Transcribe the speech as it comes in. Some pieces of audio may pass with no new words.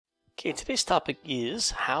Okay, today's topic is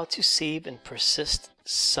how to save and persist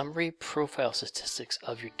summary profile statistics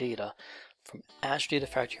of your data from Azure Data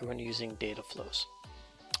Factory when using data flows.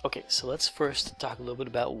 Okay, so let's first talk a little bit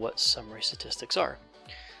about what summary statistics are.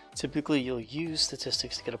 Typically, you'll use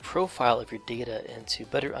statistics to get a profile of your data and to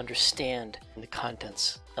better understand the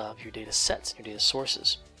contents of your data sets and your data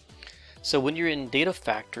sources. So when you're in Data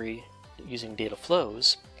Factory using data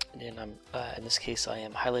flows, and in this case I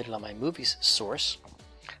am highlighted on my movies source,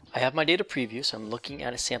 I have my data preview, so I'm looking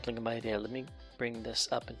at a sampling of my data. Let me bring this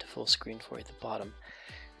up into full screen for you at the bottom.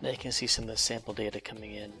 Now you can see some of the sample data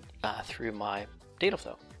coming in through my data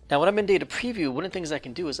flow. Now when I'm in data preview, one of the things I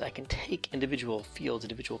can do is I can take individual fields,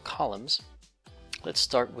 individual columns. Let's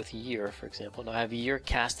start with year, for example. Now I have year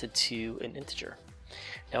casted to an integer.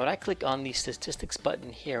 Now when I click on the statistics button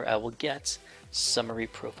here, I will get summary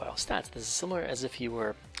profile stats. This is similar as if you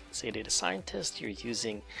were, say, a data scientist. You're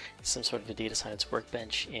using some sort of a data science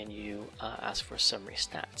workbench and you ask for summary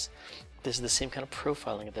stats. This is the same kind of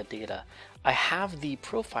profiling of that data. I have the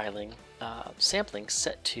profiling sampling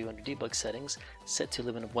set to, under debug settings, set to a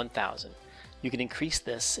limit of 1000. You can increase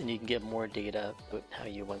this and you can get more data, but how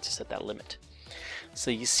you want to set that limit. So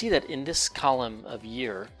you see that in this column of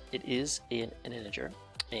year, it is an integer,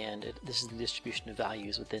 and this is the distribution of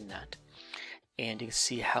values within that. And you can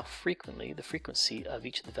see how frequently, the frequency of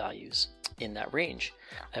each of the values in that range.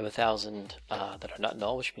 I have 1000 that are not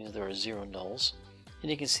null, which means there are 0 nulls. And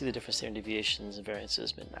you can see the different standard deviations and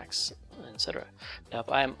variances, min-max, etc. Now if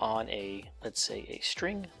I'm on a, let's say, a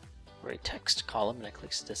string or a text column and I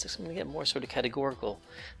click statistics, I'm going to get more sort of categorical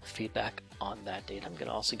feedback on that data. I'm going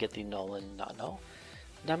to also get the null and not null.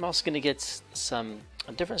 And I'm also going to get some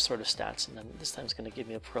different sort of stats, and then this time it's going to give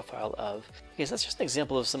me a profile of, okay, so that's just an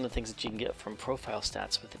example of some of the things that you can get from profile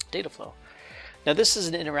stats with the data flow. Now this is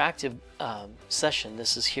an interactive session.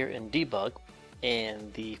 This is here in debug,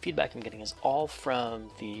 and the feedback I'm getting is all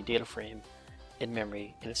from the data frame in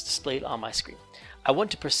memory, and it's displayed on my screen. I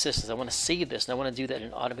want to persist this. I want to save this, and I want to do that in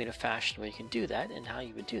an automated fashion where you can do that, and how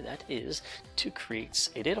you would do that is to create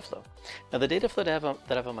a data flow. Now the data flow that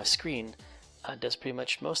I have on my screen does pretty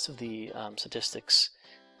much most of the statistics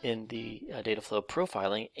in the data flow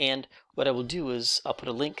profiling, and what I will do is I'll put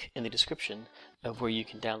a link in the description of where you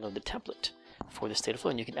can download the template for this data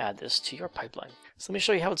flow and you can add this to your pipeline. So let me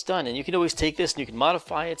show you how it's done, and you can always take this and you can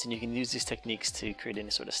modify it and you can use these techniques to create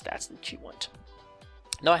any sort of stats that you want.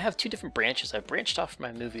 Now I have two different branches. I've branched off from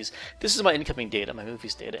my movies. This is my incoming data, my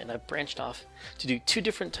movies data, and I've branched off to do two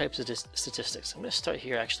different types of statistics. I'm going to start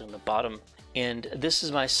here actually on the bottom, and this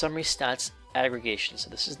is my summary stats aggregation. So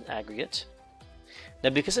this is an aggregate. Now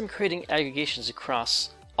because I'm creating aggregations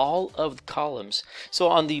across all of the columns, so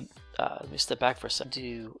on the let me step back for a second.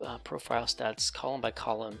 Do profile stats column by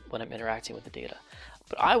column when I'm interacting with the data,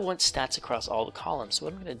 but I want stats across all the columns. So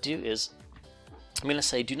what I'm going to do is I'm going to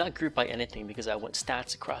say do not group by anything because I want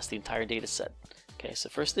stats across the entire data set. Okay, so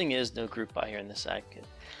first thing is no group by here in this aggregate.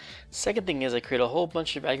 Second thing is I create a whole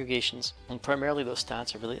bunch of aggregations, and primarily those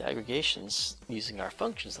stats are really aggregations using our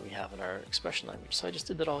functions that we have in our expression language. So I just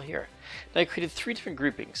did that all here. Now I created three different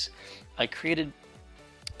groupings. I created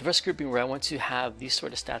the first grouping where I want to have these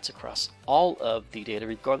sort of stats across all of the data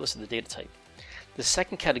regardless of the data type. The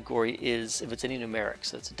second category is if it's any numeric,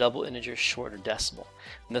 so it's a double, integer, short, or decimal.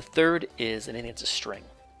 And the third is anything that's a string.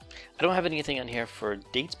 I don't have anything on here for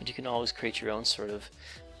dates, but you can always create your own sort of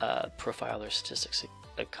profile or statistics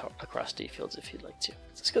across date fields if you'd like to.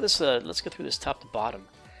 Let's go through this top to bottom.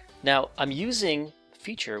 Now I'm using a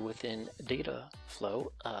feature within data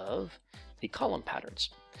flow of the column patterns,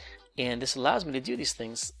 and this allows me to do these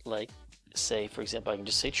things like, say, for example, I can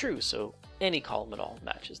just say true, so any column at all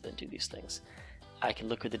matches, then do these things. I can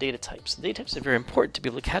look at the data types. The data types are very important to be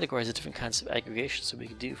able to categorize the different kinds of aggregations that we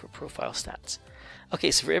can do for profile stats.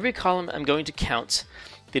 Okay, so for every column I'm going to count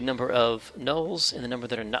the number of nulls and the number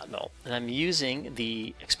that are not null. And I'm using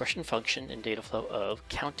the expression function in data flow of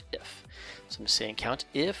countif. So I'm saying count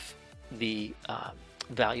if the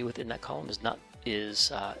value within that column is not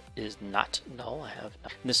null. And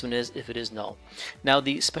this one is if it is null. Now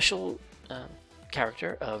the special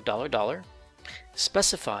character of $$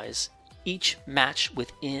 specifies each match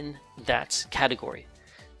within that category.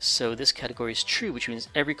 So this category is true, which means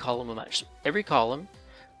every column will match. So every column,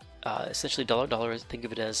 essentially $$, think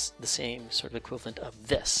of it as the same sort of equivalent of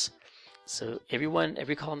this. So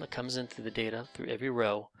every column that comes in through the data, through every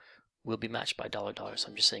row, will be matched by $$. So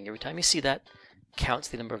I'm just saying every time you see that, counts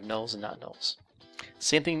the number of nulls and not nulls.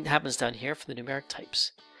 Same thing happens down here for the numeric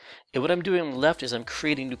types. And what I'm doing on the left is I'm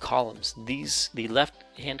creating new columns. The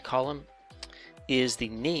left-hand column is the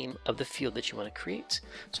name of the field that you want to create.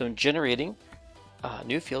 So I'm generating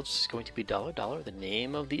new field, which is going to be $, the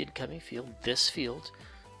name of the incoming field, this field,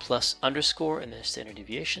 plus underscore, and then standard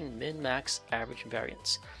deviation, min, max, average, and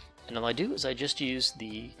variance. And all I do is I just use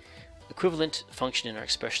the equivalent function in our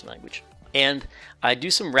expression language. And I do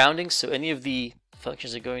some rounding, so any of the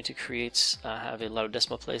functions are going to create have a lot of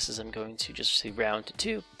decimal places. I'm going to just say round to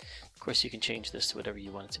 2. Of course, you can change this to whatever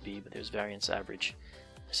you want it to be, but there's variance, average,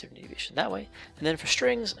 standard deviation that way. And then for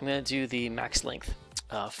strings, I'm going to do the max length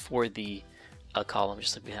for the column,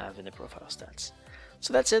 just like we have in the profile stats.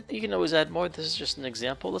 So that's it. You can always add more. This is just an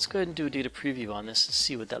example. Let's go ahead and do a data preview on this and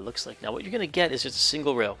see what that looks like. Now what you're going to get is just a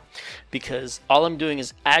single row, because all I'm doing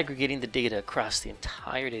is aggregating the data across the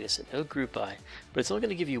entire data set, no group by, but it's only going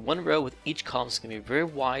to give you one row with each column. It's going to be a very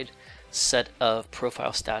wide set of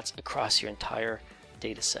profile stats across your entire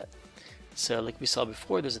data set. So like we saw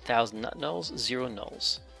before, there's 1,000 not nulls, 0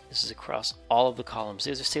 nulls. This is across all of the columns.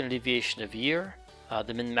 There's a standard deviation of year,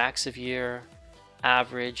 the min max of year,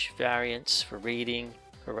 average, variance for rating,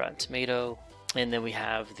 for Rotten Tomato, and then we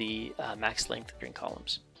have the max length string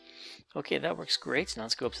columns. Okay, that works great. Now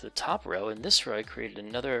let's go up to the top row. In this row, I created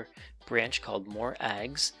another branch called More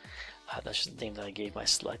Ags. That's just the name that I gave my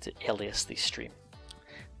selected alias, the stream.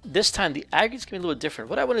 This time, the aggregate's going to be a little different.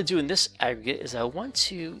 What I want to do in this aggregate is I want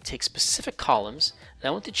to take specific columns, and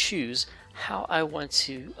I want to choose how I want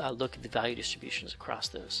to look at the value distributions across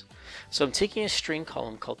those. So I'm taking a string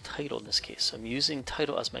column called title in this case. So I'm using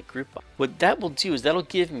title as my group. What that will do is that'll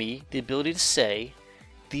give me the ability to say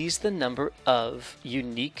these are the number of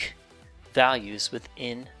unique values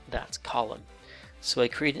within that column. So I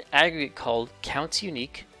create an aggregate called count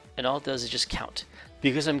unique, and all it does is just count.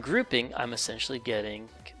 Because I'm grouping, I'm essentially getting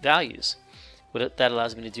values. What that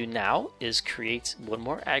allows me to do now is create one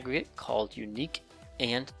more aggregate called unique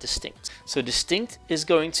and distinct. So distinct is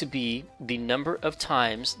going to be the number of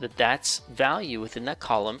times that that value within that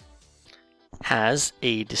column has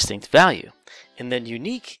a distinct value. And then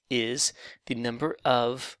unique is the number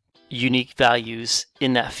of unique values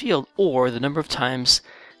in that field, or the number of times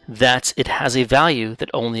that it has a value that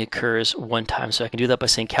only occurs one time. So I can do that by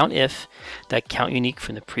saying count if that count unique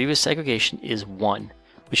from the previous aggregation is 1,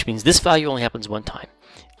 which means this value only happens one time.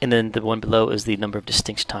 And then the one below is the number of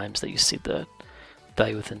distinct times that you see the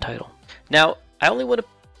value within title. Now, I only want to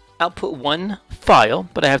output one file,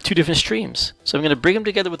 but I have 2 different streams. So I'm going to bring them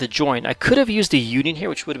together with a join. I could have used a union here,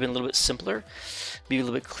 which would have been a little bit simpler, maybe a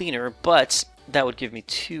little bit cleaner, but that would give me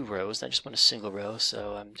 2 rows. I just want a single row,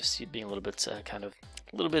 so I'm just being a little bit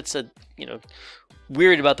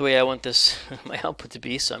weird about the way I want this my output to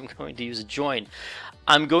be, so I'm going to use a join.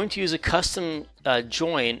 I'm going to use a custom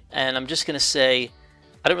join, and I'm just going to say,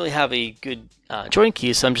 I don't really have a good join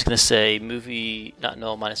key, so I'm just going to say movie not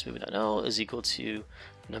null minus movie not null is equal to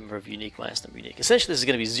number of unique minus number of unique. Essentially, this is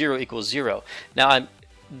going to be 0 equals 0. Now,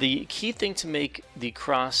 the key thing to make the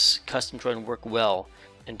cross custom join work well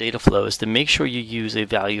in data flow is to make sure you use a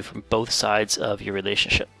value from both sides of your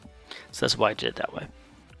relationship. So that's why I did it that way.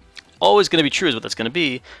 Always going to be true is what that's going to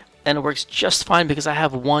be, and it works just fine because I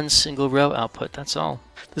have one single row output. That's all.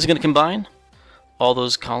 This is going to combine all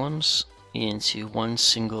those columns into one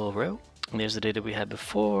single row. And there's the data we had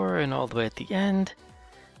before, and all the way at the end,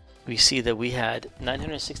 we see that we had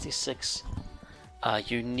 966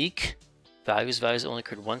 unique values that only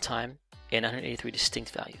occurred one time, and 983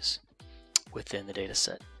 distinct values within the data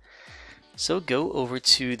set. So go over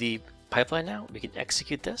to the pipeline now. We can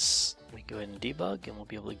execute this. We go ahead and debug, and we'll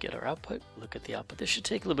be able to get our output. Look at the output. This should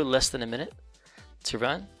take a little bit less than a minute to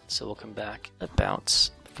run, so we'll come back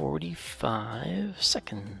about 45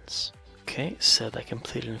 seconds. Okay, so that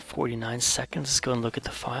completed in 49 seconds. Let's go and look at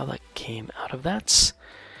the file that came out of that.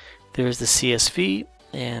 There's the CSV,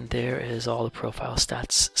 and there is all the profile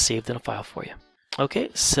stats saved in a file for you. Okay,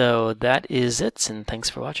 so that is it, and thanks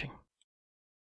for watching.